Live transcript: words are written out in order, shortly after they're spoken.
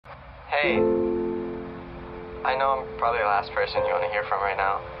Hey, I know I'm probably the last person you want to hear from right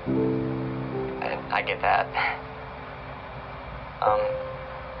now, and I get that.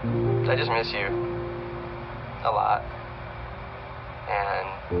 I just miss you a lot, and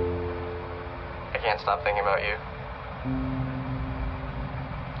I can't stop thinking about you.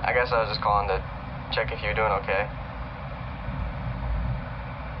 I guess I was just calling to check if you're doing okay.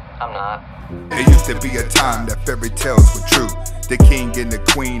 I'm not. It used to be a time that fairy tales were true. The king and the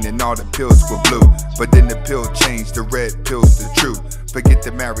queen and all the pills were blue. But then the pill changed, the red pill's the truth. Forget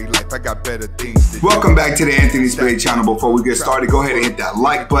the married life, I got better things to do. Welcome back to the Anthony Spade channel. Before we get started, go ahead and hit that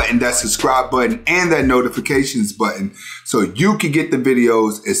like button, that subscribe button, and that notifications button so you can get the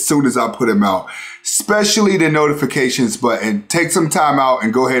videos as soon as I put them out. Especially the notifications button. Take some time out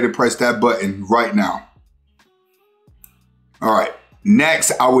and go ahead and press that button right now. All right.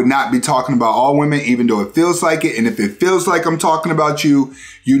 Next, I would not be talking about all women, even though it feels like it. And if it feels like I'm talking about you,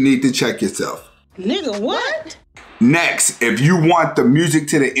 you need to check yourself. Nigga, what? Next, if you want the music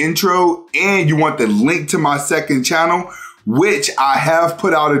to the intro and you want the link to my second channel, which I have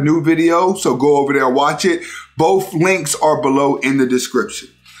put out a new video, so go over there and watch it. Both links are below in the description.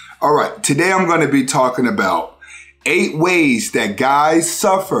 All right, today I'm going to be talking about 8 ways that guys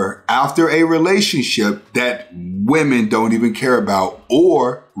suffer after a relationship that women don't even care about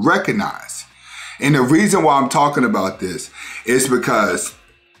or recognize. And the reason why I'm talking about this is because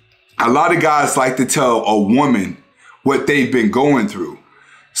a lot of guys like to tell a woman what they've been going through.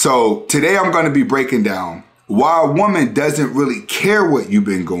 So today I'm going to be breaking down why a woman doesn't really care what you've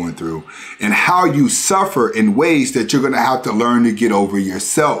been going through and how you suffer in ways that you're going to have to learn to get over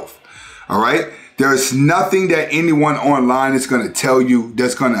yourself. All right? There's nothing that anyone online is going to tell you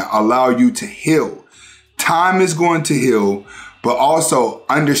that's going to allow you to heal. Time is going to heal, but also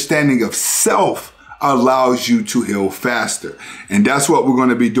understanding of self allows you to heal faster. And that's what we're going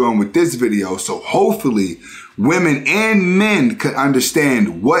to be doing with this video. So hopefully women and men can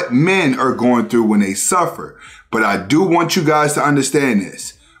understand what men are going through when they suffer. But I do want you guys to understand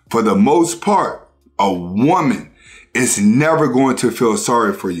this. For the most part, a woman is never going to feel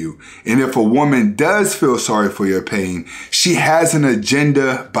sorry for you. And if a woman does feel sorry for your pain, she has an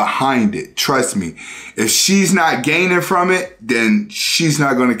agenda behind it. Trust me. If she's not gaining from it, then she's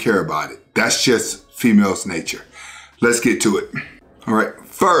not going to care about it. That's just female's nature. Let's get to it. All right.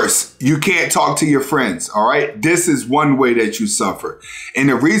 First, you can't talk to your friends. All right. This is one way that you suffer. And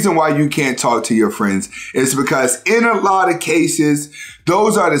the reason why you can't talk to your friends is because in a lot of cases,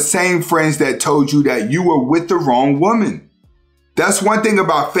 those are the same friends that told you that you were with the wrong woman. That's one thing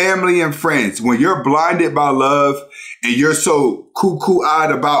about family and friends. When you're blinded by love and you're so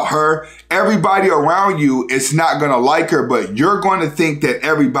cuckoo-eyed about her, everybody around you is not going to like her, but you're going to think that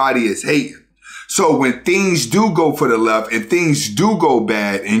everybody is hating. So when things do go for the left and things do go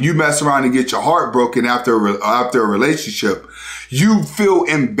bad and you mess around and get your heart broken after a relationship, you feel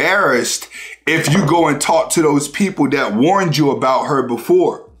embarrassed if you go and talk to those people that warned you about her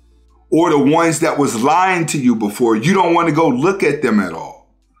before or the ones that was lying to you before. You don't want to go look at them at all.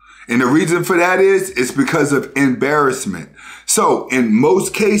 And the reason for that is it's because of embarrassment. So in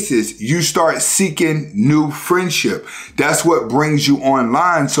most cases, you start seeking new friendship. That's what brings you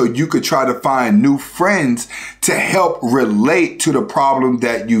online so you could try to find new friends to help relate to the problem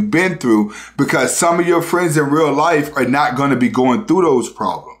that you've been through, because some of your friends in real life are not going to be going through those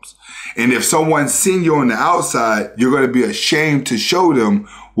problems. And if someone's seen you on the outside, you're going to be ashamed to show them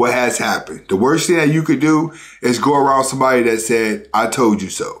what has happened. The worst thing that you could do is go around somebody that said, I told you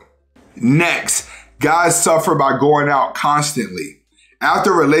so. Next, guys suffer by going out constantly.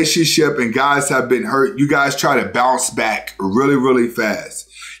 After a relationship and guys have been hurt, you guys try to bounce back really, really fast.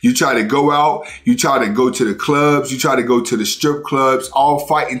 You try to go out, you try to go to the clubs, you try to go to the strip clubs, all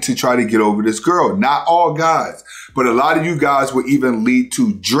fighting to try to get over this girl. Not all guys, but a lot of you guys will even lead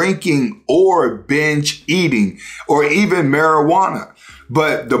to drinking or binge eating or even marijuana.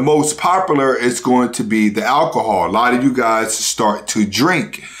 But the most popular is going to be the alcohol. A lot of you guys start to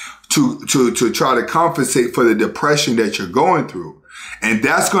drink to try to compensate for the depression that you're going through. And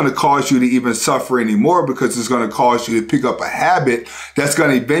that's going to cause you to even suffer anymore, because it's going to cause you to pick up a habit that's going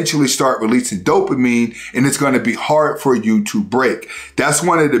to eventually start releasing dopamine, and it's going to be hard for you to break. That's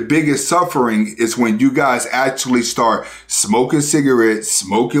one of the biggest suffering, is when you guys actually start smoking cigarettes,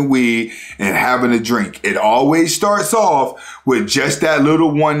 smoking weed, and having a drink. It always starts off with just that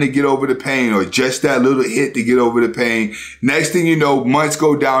little one to get over the pain, or just that little hit to get over the pain. Next thing you know, months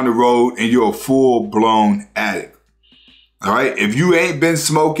go down the road and you're a full-blown addict. All right. If you ain't been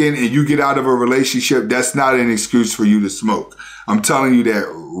smoking and you get out of a relationship, that's not an excuse for you to smoke. I'm telling you that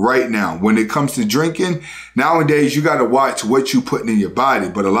right now. When it comes to drinking, nowadays you got to watch what you putting in your body.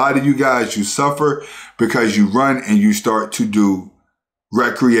 But a lot of you guys, you suffer because you run and you start to do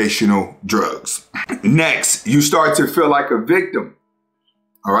recreational drugs. Next, you start to feel like a victim.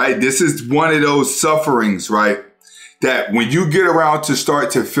 All right. This is one of those sufferings, right? That when you get around to start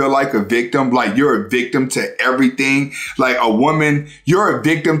to feel like a victim, like you're a victim to everything, like a woman, you're a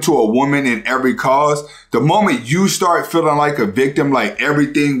victim to a woman in every cause. The moment you start feeling like a victim, like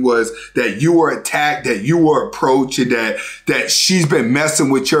everything was that you were attacked, that you were approached, and that she's been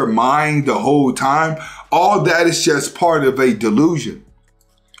messing with your mind the whole time, all that is just part of a delusion.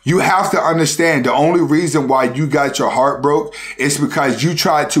 You have to understand the only reason why you got your heart broke is because you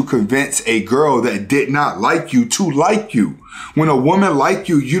tried to convince a girl that did not like you to like you. When a woman like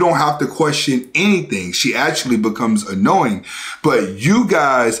you, you don't have to question anything. She actually becomes annoying. But you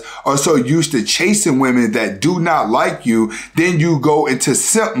guys are so used to chasing women that do not like you, then you go into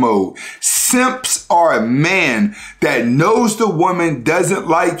simp mode. Simps are a man that knows the woman doesn't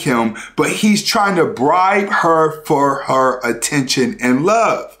like him, but he's trying to bribe her for her attention and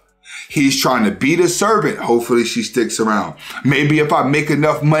love. He's trying to be the servant. Hopefully she sticks around. Maybe if I make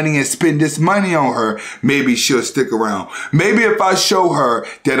enough money and spend this money on her, maybe she'll stick around. Maybe if I show her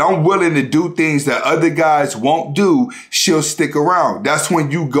that I'm willing to do things that other guys won't do, she'll stick around. That's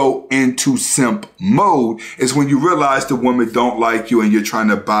when you go into simp mode, is when you realize the woman don't like you and you're trying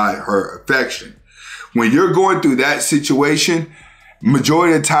to buy her affection. When you're going through that situation,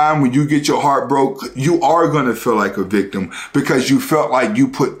 majority of the time when you get your heart broke, you are going to feel like a victim because you felt like you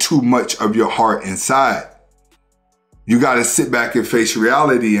put too much of your heart inside. You got to sit back and face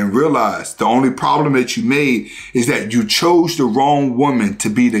reality and realize the only problem that you made is that you chose the wrong woman to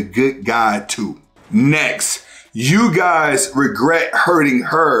be the good guy too. Next, you guys regret hurting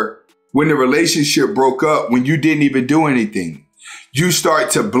her when the relationship broke up when you didn't even do anything. You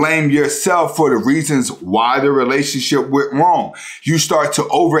start to blame yourself for the reasons why the relationship went wrong. You start to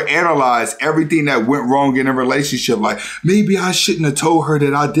overanalyze everything that went wrong in a relationship. Like, maybe I shouldn't have told her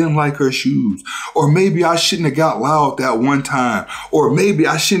that I didn't like her shoes. Or maybe I shouldn't have got loud that one time. Or maybe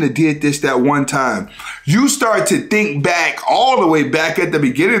I shouldn't have did this that one time. You start to think back all the way back at the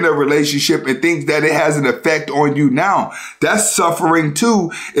beginning of the relationship and think that it has an effect on you now. That's suffering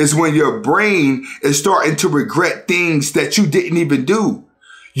too, is when your brain is starting to regret things that you didn't even do.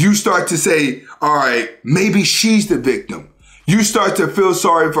 You start to say, all right, maybe she's the victim. You start to feel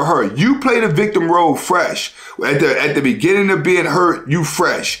sorry for her. You play the victim role fresh. At the beginning of being hurt, you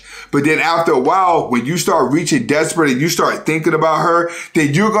fresh. But then after a while, when you start reaching desperate and you start thinking about her,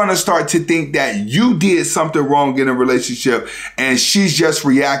 then you're going to start to think that you did something wrong in a relationship and she's just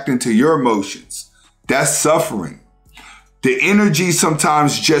reacting to your emotions. That's suffering. The energy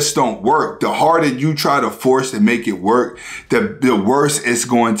sometimes just don't work. The harder you try to force to make it work, the worse it's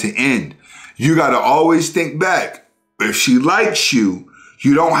going to end. You got to always think back. If she likes you,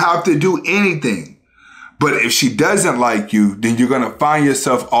 you don't have to do anything. But if she doesn't like you, then you're going to find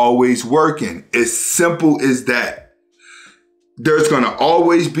yourself always working. As simple as that. There's going to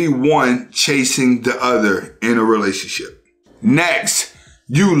always be one chasing the other in a relationship. Next,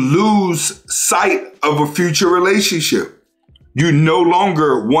 you lose sight of a future relationship. You no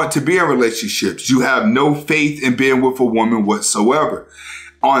longer want to be in relationships. You have no faith in being with a woman whatsoever.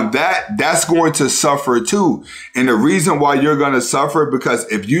 On that's going to suffer too. And the reason why you're going to suffer, because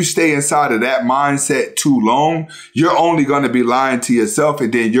if you stay inside of that mindset too long, you're only going to be lying to yourself.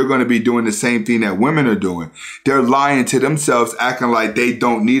 And then you're going to be doing the same thing that women are doing. They're lying to themselves, acting like they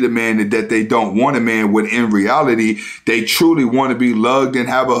don't need a man and that they don't want a man, when in reality, they truly want to be lugged and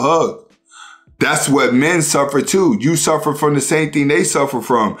have a hug. That's what men suffer too. You suffer from the same thing they suffer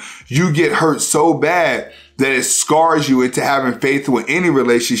from. You get hurt so bad that it scars you into having faith with any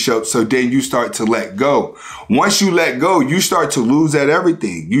relationship. So then you start to let go. Once you let go, you start to lose at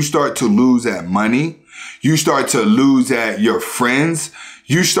everything. You start to lose at money. You start to lose at your friends.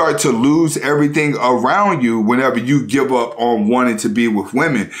 You start to lose everything around you whenever you give up on wanting to be with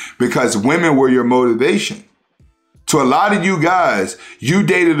women, because women were your motivation. To a lot of you guys, you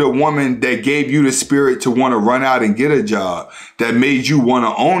dated a woman that gave you the spirit to want to run out and get a job, that made you want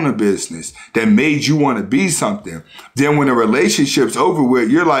to own a business, that made you want to be something. Then when the relationship's over with,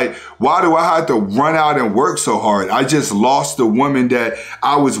 you're like, why do I have to run out and work so hard? I just lost the woman that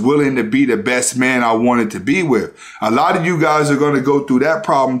I was willing to be the best man I wanted to be with. A lot of you guys are going to go through that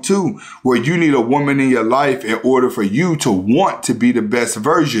problem too, where you need a woman in your life in order for you to want to be the best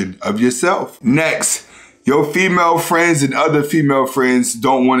version of yourself. Next, your female friends and other female friends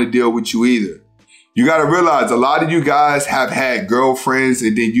don't want to deal with you either. You got to realize a lot of you guys have had girlfriends,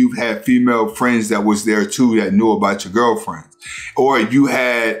 and then you've had female friends that was there too that knew about your girlfriends. Or you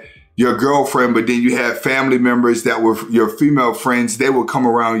had your girlfriend, but then you had family members that were your female friends. They would come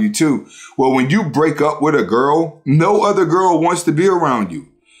around you too. Well, when you break up with a girl, no other girl wants to be around you.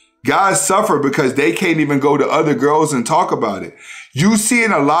 Guys suffer because they can't even go to other girls and talk about it. You see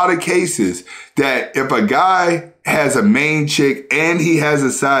in a lot of cases that if a guy has a main chick and he has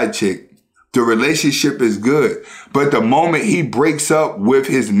a side chick, the relationship is good. But the moment he breaks up with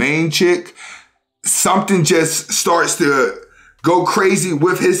his main chick, something just starts to go crazy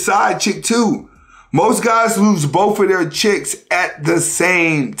with his side chick too. Most guys lose both of their chicks at the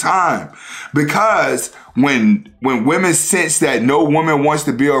same time, because when women sense that no woman wants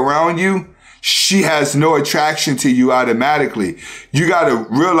to be around you, she has no attraction to you automatically. You got to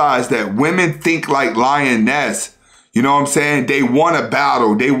realize that women think like lioness. You know what I'm saying? They want to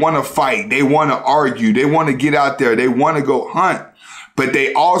battle. They want to fight. They want to argue. They want to get out there. They want to go hunt. But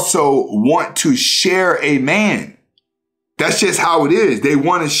they also want to share a man. That's just how it is. They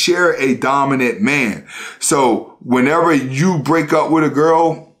want to share a dominant man. So whenever you break up with a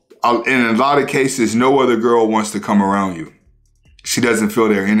girl, in a lot of cases, no other girl wants to come around you. She doesn't feel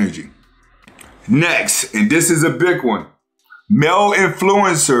their energy. Next, and this is a big one. Male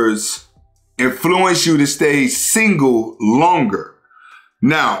influencers influence you to stay single longer.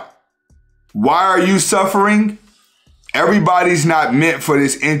 Now, why are you suffering? Everybody's not meant for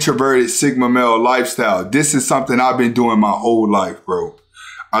this introverted Sigma male lifestyle. This is something I've been doing my whole life, bro.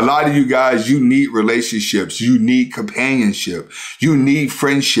 A lot of you guys, you need relationships. You need companionship. You need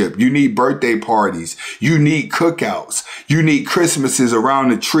friendship. You need birthday parties. You need cookouts. You need Christmases around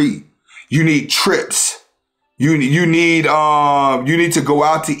the tree. You need trips. You need to go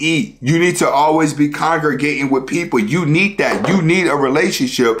out to eat. You need to always be congregating with people. You need that. You need a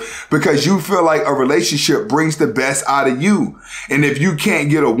relationship because you feel like a relationship brings the best out of you. And if you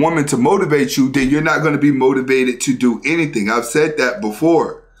can't get a woman to motivate you, then you're not going to be motivated to do anything. I've said that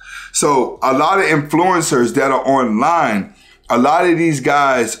before. So a lot of influencers that are online, a lot of these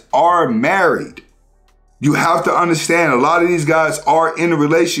guys are married. You have to understand, a lot of these guys are in a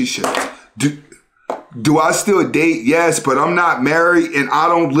relationship. Do I still date? Yes, but I'm not married and I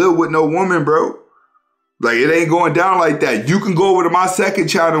don't live with no woman, bro. Like, it ain't going down like that. You can go over to my second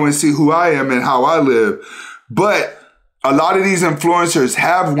channel and see who I am and how I live. But a lot of these influencers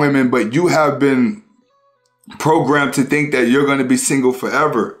have women, but you have been programmed to think that you're going to be single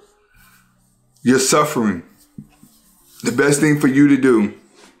forever. You're suffering. The best thing for you to do,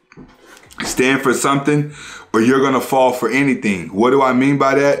 stand for something or you're going to fall for anything. What do I mean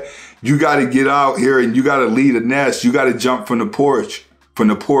by that? You got to get out here and you got to lead a nest. You got to jump from the porch,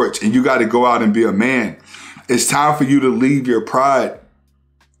 and you got to go out and be a man. It's time for you to leave your pride.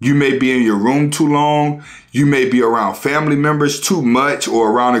 You may be in your room too long. You may be around family members too much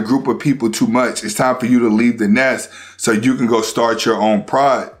or around a group of people too much. It's time for you to leave the nest so you can go start your own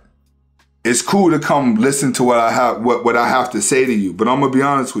pride. It's cool to come listen to what I have to say to you, but I'm going to be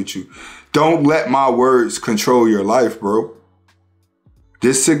honest with you. Don't let my words control your life, bro.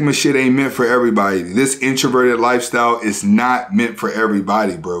 This Sigma shit ain't meant for everybody. This introverted lifestyle is not meant for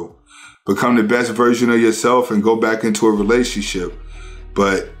everybody, bro. Become the best version of yourself and go back into a relationship.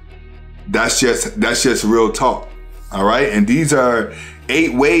 But that's just real talk. All right. And these are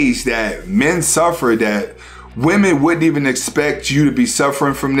 8 ways that men suffer that women wouldn't even expect you to be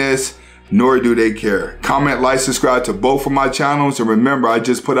suffering from this, nor do they care. Comment, like, subscribe to both of my channels. And remember, I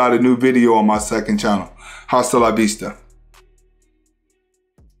just put out a new video on my second channel. Hasta la vista.